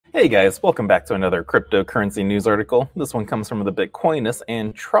Hey guys, welcome back to another cryptocurrency news article. This one comes from the Bitcoinist,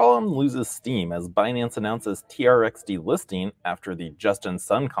 and TRON loses steam as Binance announces TRX delisting after the Justin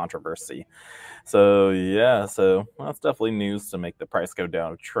Sun controversy. So that's definitely news to make the price go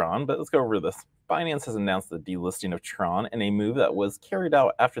down of TRON, but let's go over this. Binance has announced the delisting of TRON in a move that was carried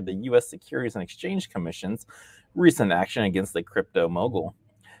out after the U.S. Securities and Exchange Commission's recent action against the crypto mogul.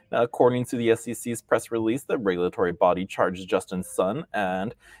 Now, according to the SEC's press release, the regulatory body charged Justin Sun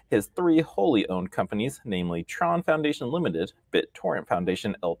and his three wholly owned companies, namely TRON Foundation Limited, BitTorrent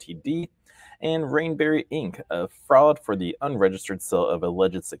Foundation Ltd., and Rainberry Inc., of fraud for the unregistered sale of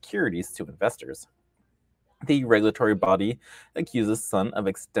alleged securities to investors. The regulatory body accuses Sun of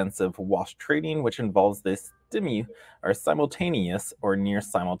extensive wash trading, which involves the simultaneous or near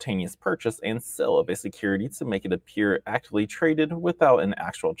simultaneous purchase and sale of a security to make it appear actively traded without an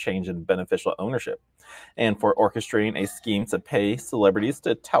actual change in beneficial ownership, and for orchestrating a scheme to pay celebrities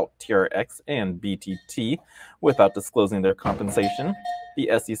to tout TRX and BTT without disclosing their compensation. The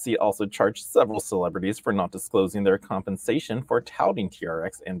SEC also charged several celebrities for not disclosing their compensation for touting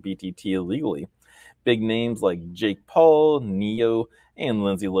TRX and BTT illegally. Big names like Jake Paul, Neo, and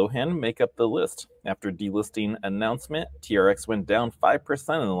Lindsay Lohan make up the list. After delisting announcement, TRX went down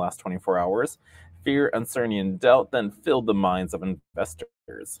 5% in the last 24 hours. Fear, uncertainty, and doubt then filled the minds of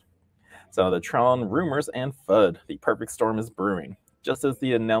investors. So the TRON rumors and FUD, the perfect storm is brewing. Just as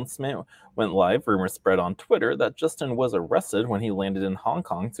the announcement went live, rumors spread on Twitter that Justin was arrested when he landed in Hong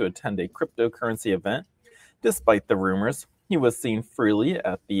Kong to attend a cryptocurrency event. Despite the rumors, he was seen freely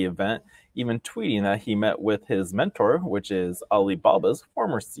at the event, even tweeting that he met with his mentor, which is Alibaba's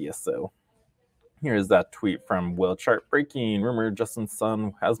former CSO. Here's that tweet from Whale breaking rumor Justin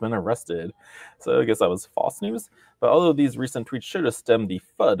Sun has been arrested. So I guess that was false news. But although these recent tweets should have stemmed the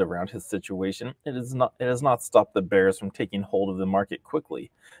FUD around his situation, it has not stopped the bears from taking hold of the market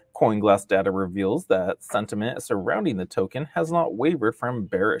quickly. CoinGlass data reveals that sentiment surrounding the token has not wavered from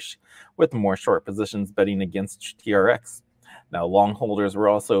bearish, with more short positions betting against TRX. Now, long holders were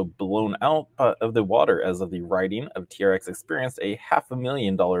also blown out of the water as of the writing of TRX experienced a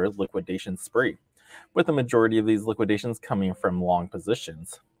 $500,000 liquidation spree, with the majority of these liquidations coming from long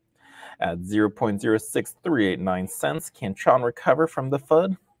positions. At 0.06389 cents, can TRON recover from the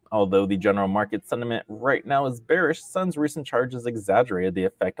FUD? Although the general market sentiment right now is bearish, Sun's recent charges exaggerated the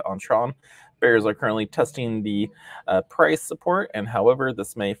effect on TRON. Bears are currently testing the price support, and however,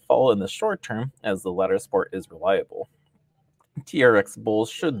 this may fall in the short term as the latter support is reliable. TRX bulls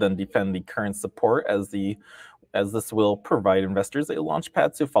should then defend the current support as this will provide investors a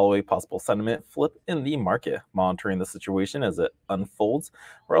launchpad to follow a possible sentiment flip in the market. Monitoring the situation as it unfolds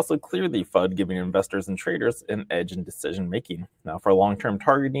will also clear the FUD, giving investors and traders an edge in decision making. Now, for long-term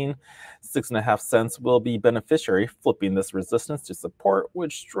targeting, 6.5 cents will be beneficiary, flipping this resistance to support,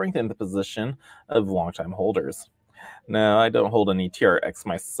 which strengthened the position of long-time holders. Now, I don't hold any TRX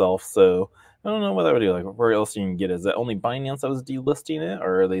myself, so I don't know what I would do. Like, where else you can get it? Is it only Binance that was delisting it,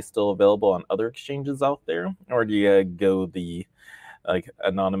 or are they still available on other exchanges out there? Or do you go the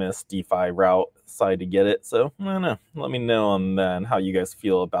anonymous DeFi route side to get it? So I don't know. Let me know on that and how you guys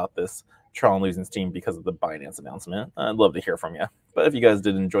feel about this TRON losing steam because of the Binance announcement. I'd love to hear from you. But if you guys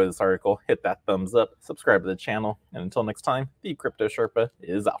did enjoy this article, hit that thumbs up, subscribe to the channel, and until next time, the Crypto Sherpa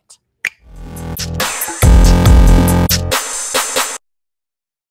is out.